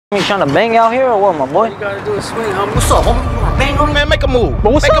You trying to bang out here or what, my boy? All you gotta do is swing, homie. What's up, homie? You wanna bang on me? Man, make a move.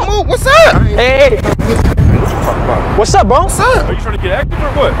 But what's make up? a move. What's up? Hey, what's up, bro? What's up? Are you trying to get active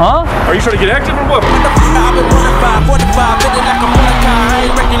or what? Huh? Are you trying to get active or what? I've been 45, 45, feeling like a Mordecai. I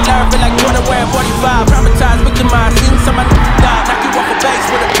ain't wrecking nerve, feel like Jordan wearing 45. Traumatized, victimized, seen somebody die. Knock you off a base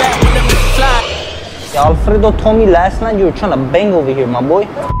with a bat, with a fly. Alfredo told me last night you were trying to bang over here, my boy.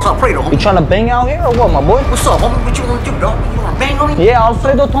 What's up, Fredo? You trying to bang out here or what, my boy? What's up, homie? What you wanna do, dog? You wanna bang on me? Yeah,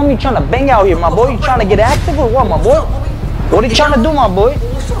 Alfredo told me you trying to bang out here, my boy. You trying to get active or what, my boy? What are you trying to do, my boy?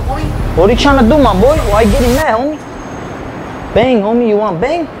 What's up, homie? What are you trying to do, my boy? Why you getting mad, homie? Bang, homie. You want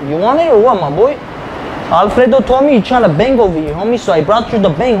bang? You want it or what, my boy? Alfredo told me you trying to bang over here, homie. So I brought you the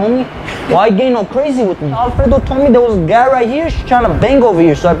bang, homie. Why you getting all crazy with me? Alfredo told me there was a guy right here. She's trying to bang over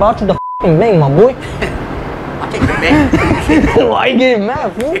here. So I brought you the f***ing bang, my boy. Why you getting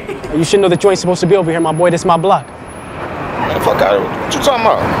mad, fool? You should know that you ain't supposed to be over here, my boy. This is my block. Man, the fuck out of here. What you talking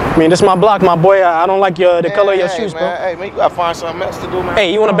about? I mean, this is my block, my boy. I don't like the color of your shoes, man. bro. Hey, man, you gotta find something else to do, man.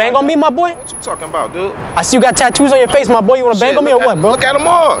 Hey, you wanna bang on me, my boy? What you talking about, dude? I see you got tattoos on your face, my boy. You wanna bang on me or what, bro? Look at them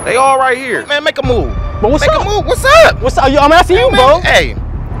all. They all right here. Man, make a move. But what's make up? a move. What's up? What's up? I'm asking you, bro. Man, hey,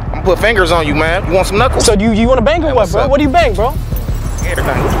 I'm gonna put fingers on you, man. You want some knuckles? So you wanna bang or what, what's bro? up? What do you bang, bro? Everything.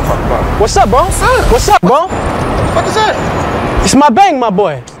 What you talking about? What's up, bro? What's up? What's up, bro? What the fuck is that? It's my bang, my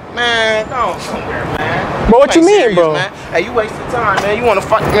boy. Man, go somewhere, man. Bro, what you mean, serious, bro? Man. Hey, you wasting time, man. You wanna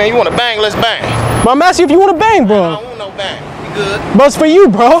fuck, man? You wanna bang? Let's bang. But I'm asking you if you wanna bang, I bro. don't want no bang. You good? Bro, it's for you,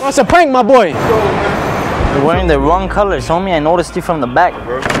 bro. It's a prank, my boy. You're wearing the wrong colors, homie. I noticed you from the back.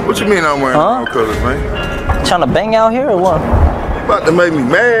 What you mean I'm wearing Huh? wrong colors, man? Trying to bang out here or what? You about to make me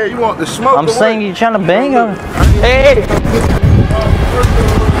mad. You want the smoke? I'm saying you trying to bang out. Hey!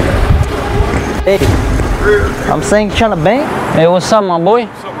 Hey! I'm saying you trying to bang? Hey, what's up, my boy?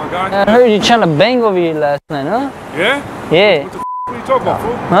 What's up, my guy? I heard you trying to bang over here last night, huh? Yeah? Yeah. What are you talking about,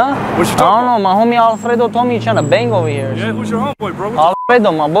 fool? Huh? What you I talking don't know. My homie Alfredo told me you trying to bang over here. Yeah, who's your homeboy, bro? What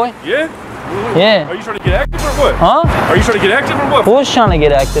Alfredo, my boy. yeah? Yeah. Are you trying to get active or what? Huh? Are you trying to get active or what? Who's trying to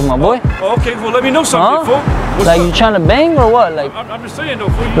get active, my boy? Oh, okay, well, let me know something, Huh? fool. What's Like up? you trying to bang or what? Like, I'm just saying, though,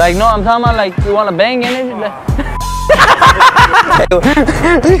 fool. like no, I'm talking about like you want to bang in it. Like,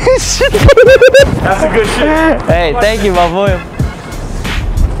 That's a good shit. hey, thank you, my boy.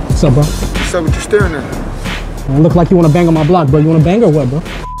 What's up, bro? What's up with you staring at? You look like you wanna bang on my block, bro. You wanna bang or what, bro?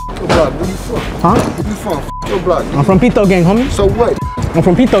 What block? Where you from? Huh? Where you from? Your block. I'm from Pito Gang, homie. So what? I'm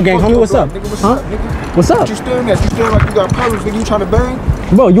from Pito Gang, Fuck homie. your What's block, up? Nigga, what's Huh? up, nigga? What's up? What you staring at? You staring like you got problems, nigga. You trying to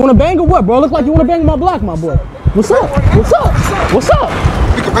bang? Bro, you wanna bang or what, bro? Look like you wanna bang my block, my boy. What's up? What's up? What's up?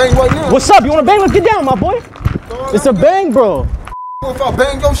 We can bang right now. What's up? You wanna bang? Let's get down, my boy. It's a bang, bro. What if I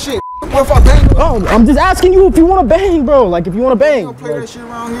bang your shit? What if I bang your Oh, I'm just asking you if you wanna bang, bro. Like if you wanna You bang. don't play Like, that shit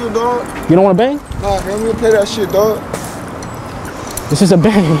around here, dog. you don't wanna bang? Nah, man, we don't play that shit, dog. This is a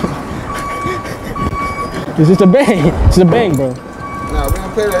bang. This is a bang. It's a bang, bro. Nah, we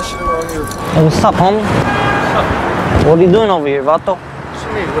don't play that shit around here. Hey, what's up, homie? What are you doing over here, Vato? What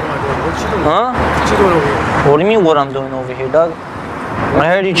you mean? What am I doing? What you doing? Huh? What you doing over here? What do you mean what I'm doing over here, dog? I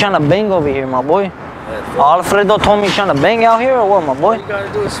heard you trying to bang over here, my boy. Alfredo told me you trying to bang out here or what, my boy? All you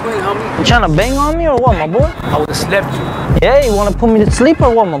gotta do is swing, homie. You trying to bang on me or what, my boy? I would've slept you. Yeah, you want to put me to sleep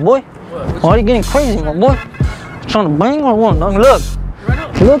or what, my boy? Why are you getting crazy, my boy? You trying to bang or what, dog? Look.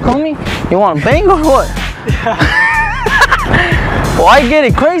 Look, homie. You want to bang or what? Why you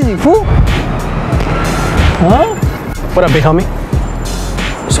getting crazy, fool? Huh? What up, big homie?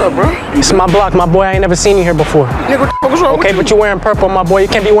 What's up, bro? This is my block, my boy. I ain't never seen you here before. Nigga, what the fuck is wrong Okay, with but you wearing purple, my boy. You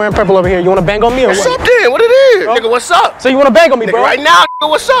can't be wearing purple over here. You wanna bang on me or What's what? up then? What it is? Nigga, what's up? So you wanna bang on me, Nigga, bro? right now, nigga,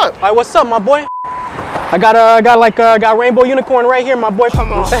 what's up? All right, what's up, my boy? I got rainbow unicorn right here, my boy.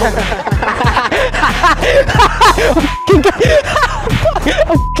 Come on.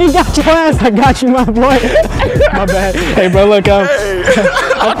 I got your ass. I got you, my boy. My bad. Hey, bro, look, Hey,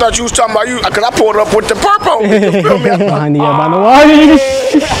 I thought you was talking about you, cause I pulled up with the purple. You feel me? behind the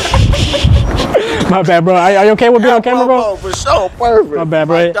My bad, bro. Are you okay with being on camera, bro? For sure, perfect. My bad,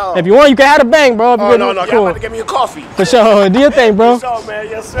 bro. dog. If you want, you can have a bang, bro. If you Oh, good, no, y'all cool. about to get me a coffee. For sure. Do your thing, bro. For sure, man,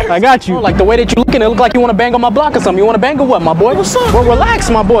 yes, sir. I got you. Like the way that you looking, it look like you want to bang on my block or something. You want to bang or what, my boy? What's up? Bro, relax,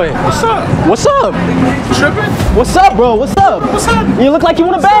 my boy. What's up? What's up? Tripping? What's up, bro? What's up? What's up? You look like you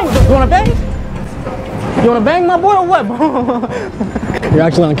want to bang. You want to bang? You want to bang, my boy, or what, bro? You're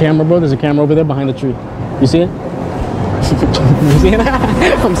actually on camera, bro. There's a camera over there behind the tree. You see it? You see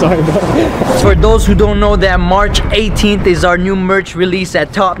that? I'm sorry, bro. For those who don't know, that March 18th is our new merch release at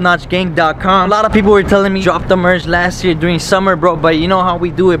topnotchgang.com. A lot of people were telling me drop the merch last year during summer, bro, but you know how we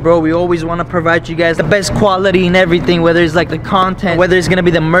do it, bro. We always want to provide you guys the best quality in everything, whether it's like the content, whether it's gonna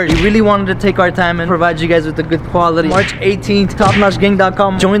be the merch. We really wanted to take our time and provide you guys with the good quality. March 18th,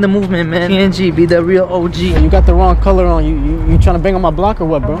 topnotchgang.com. Join the movement, man. TNG, be the real OG. You got the wrong color on. You trying to bang on my block or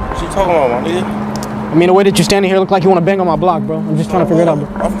what, bro? What you talking about, my nigga? I mean, the way that you're standing here look like you want to bang on my block, bro. I'm just trying to figure it out, bro.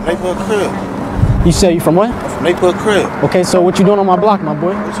 I'm from neighborhood crib. You say you from what? I'm from neighborhood crib. Okay, so what you doing on my block, my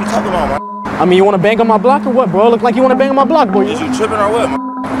boy? What you talking about, man? I mean, you want to bang on my block or what, bro? Look like you want to bang on my block, boy. Is you tripping or what, man?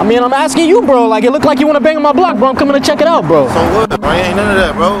 I mean, I'm asking you, bro. Like, it look like you want to bang on my block, bro. I'm coming to check it out, bro. So what? I ain't none of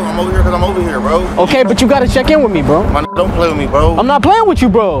that, bro. I'm over here because I'm over here, bro. Okay, but you got to check in with me, bro. Man, don't play with me, bro. I'm not playing with you,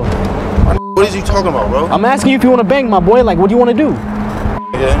 bro. Man, what is you talking about, bro? I'm asking you if you want to bang, my boy. Like, what do you want to do?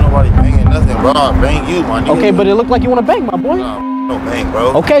 Yeah, ain't nobody banging nothing, bro. I bang you, my nigga. Okay, but it look like you want to bang, my boy. Nah, no bang,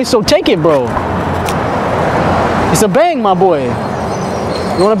 bro. Okay, so take it, bro. It's a bang, my boy.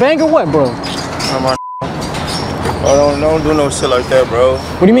 You want to bang or what, bro? Don't do no shit like that, bro.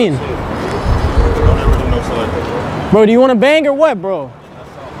 What do you mean? Don't ever do no shit like that, Bro, do you want to bang or what, bro?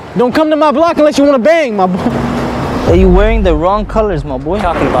 Don't come to my block unless you want to bang, my boy. Are you wearing the wrong colors, my boy?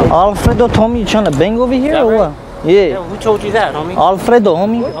 Talking about? Alfredo told me you trying to bang over here or right? what? Yeah. Yeah, who told you that, homie? Alfredo,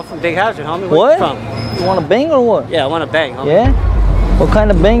 homie. I'm from Big Hazard, homie. Where What? you from? You want to bang or what? Yeah, I want to bang, homie. Yeah? What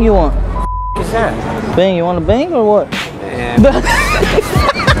kind of bang you want? What's that? Bang, you want to bang or what? Man.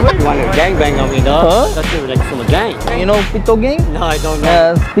 You want to gang bang on me, dog? Huh? I thought you were like from a gang. You know Pito Gang? No, I don't know.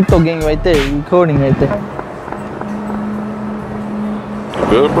 Yeah, it's Pito Gang right there. Recording right there.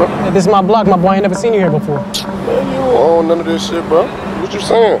 Good, bro? This is my block, my boy. I ain't never seen you here before. Oh, none of this shit, bro. What you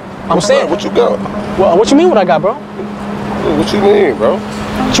saying? I'm saying. What you got? Well, what you mean what I got, bro? What you mean, bro?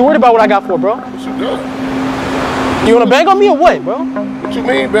 What you worried about what I got for, bro? What you got? You want to bang on me or what, bro? What you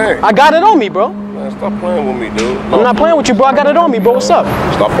mean, bang? I got it on me, bro. Man, stop playing with me, dude. I'm not playing with you, bro. I got it on me, bro. What's up?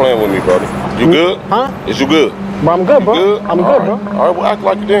 Stop playing with me, brother. You good? Huh? Is you good? Bro, I'm good, bro. You good? I'm good, All right. bro. All right, well, act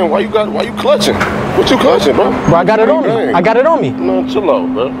like you then. Why you clutching? What you clutching, bro? Bro, I got it on me. Dang. I got it on me. Man, chill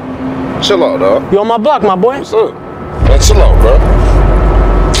out, bro. Chill out, dog. You on my block, my boy? What's up? Man, chill out, bro.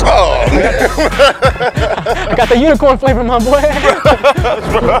 Oh, man. I got the unicorn flavor, my boy.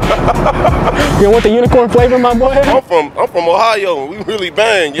 You want the unicorn flavor, my boy? I'm from Ohio, and we really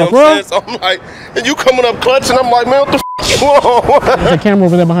bang, you know what I'm saying? So I'm like, and you coming up clutching, I'm like, man, what the f you on? There's a camera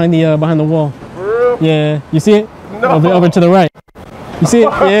over there behind the wall. For real? Yeah, you see it? No. Over to the right. You see it?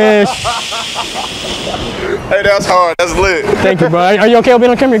 Yeah. Hey, that's hard, that's lit. Thank you, bro. Are you okay with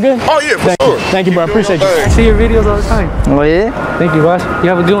being on camera? You're good? Oh yeah, for sure. Thank you, bro. I appreciate you. I see your videos all the time. Oh, yeah? Thank you, boss. You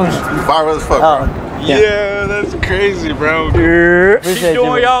have a good one. Viral as fuck. Oh. Yeah, that's crazy, bro. Appreciate you.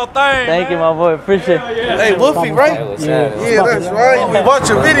 Doing y'all thing. Thank you, my boy. Appreciate it. Hey, Wolfie, right? Yeah, that's right. We watch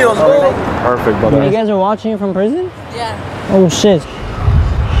your videos, bro. Perfect, brother. You guys are watching from prison? Yeah. Oh, shit.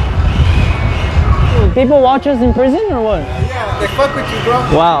 People watch us in prison or what? Yeah, they fuck with you, bro.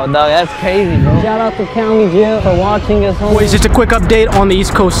 Wow, dog, that's crazy, bro. Shout out to County Jail for watching us, homie. Boys, just a quick update on the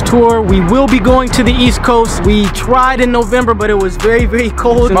East Coast tour. We will be going to the East Coast. We tried in November, but it was very, very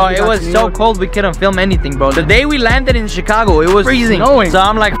cold. Bro, it was so cold we couldn't film anything, bro. The day we landed in Chicago, it was freezing. So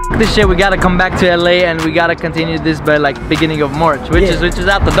I'm like, F this shit, we gotta come back to LA and we gotta continue this by like beginning of March, which is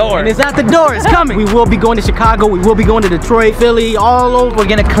out the door. And it's out the door, it's coming. We will be going to Chicago, we will be going to Detroit, Philly, all over. We're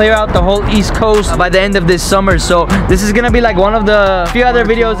gonna clear out the whole East Coast by the end of this summer. So this is gonna be like one of the few other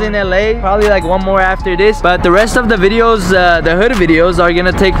videos in LA, probably like one more after this. But the rest of the videos, the hood videos, are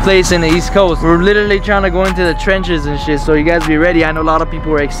gonna take place in the East Coast. We're literally trying to go into the trenches and shit, so you guys be ready. I know a lot of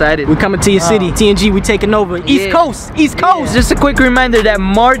people are excited. We coming to your city. TNG, we taking over. East Coast, East Coast. Just a quick reminder that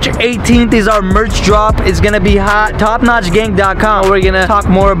March 18th is our merch drop. It's gonna be hot. Topnotchgang.com. We're gonna talk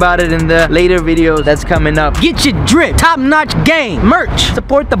more about it in the later videos that's coming up. Get your drip. Top Notch Gang merch.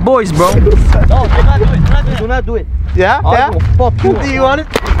 Support the boys, bro. Do not do it. Yeah, Fuck you. Do you want it?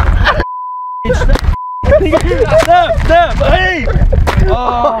 Stop. Hey.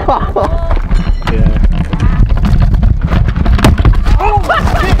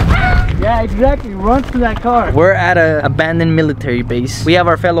 Yeah, exactly. Run to that car. We're at an abandoned military base. We have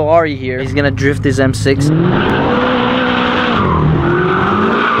our fellow Ari here. He's gonna drift his M6.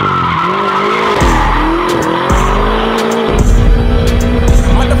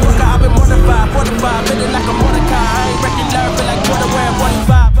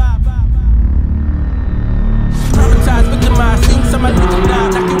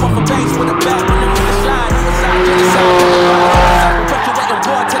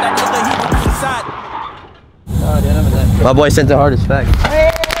 My boy sent the hardest fact.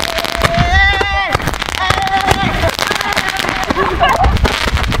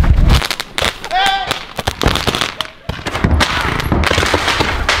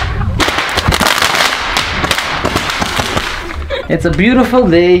 It's a beautiful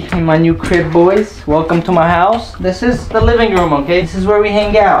day in my new crib, boys. Welcome to my house. This is the living room, okay? This is where we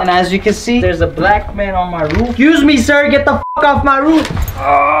hang out. And as you can see, there's a black man on my roof. Excuse me, sir, get the f off my roof. Get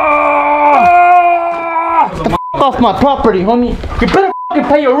the f off my property, homie. You better f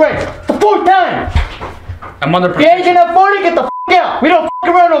pay your rent. The 4th time. I'm under If you ain't gonna afford it, get the f out. We don't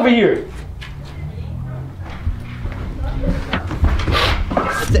f around over here.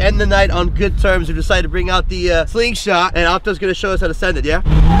 To end the night on good terms, we decided to bring out the slingshot, and Opto's gonna show us how to send it, yeah?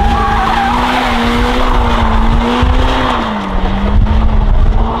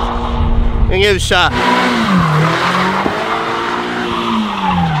 I'm gonna give it a shot.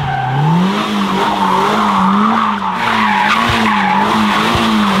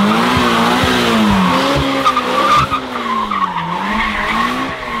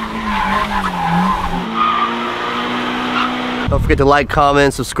 Don't forget to like,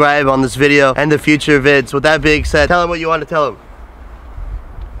 comment, subscribe on this video and the future vids. With that being said, tell them what you want to tell them.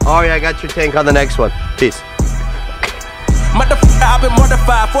 Ari, I got your tank on the next one. Peace. Motherfucker, I've been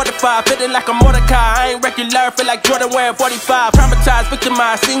mortified, 45, feeling like a Mordecai. I ain't regular, feel like Jordan wearing 45. Traumatized,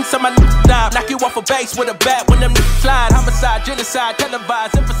 victimized, seen some of my die. Knock you off a base with a bat when them slide. Homicide, genocide,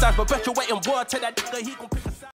 televised, emphasize, perpetuating war to that nigga, he gon' pick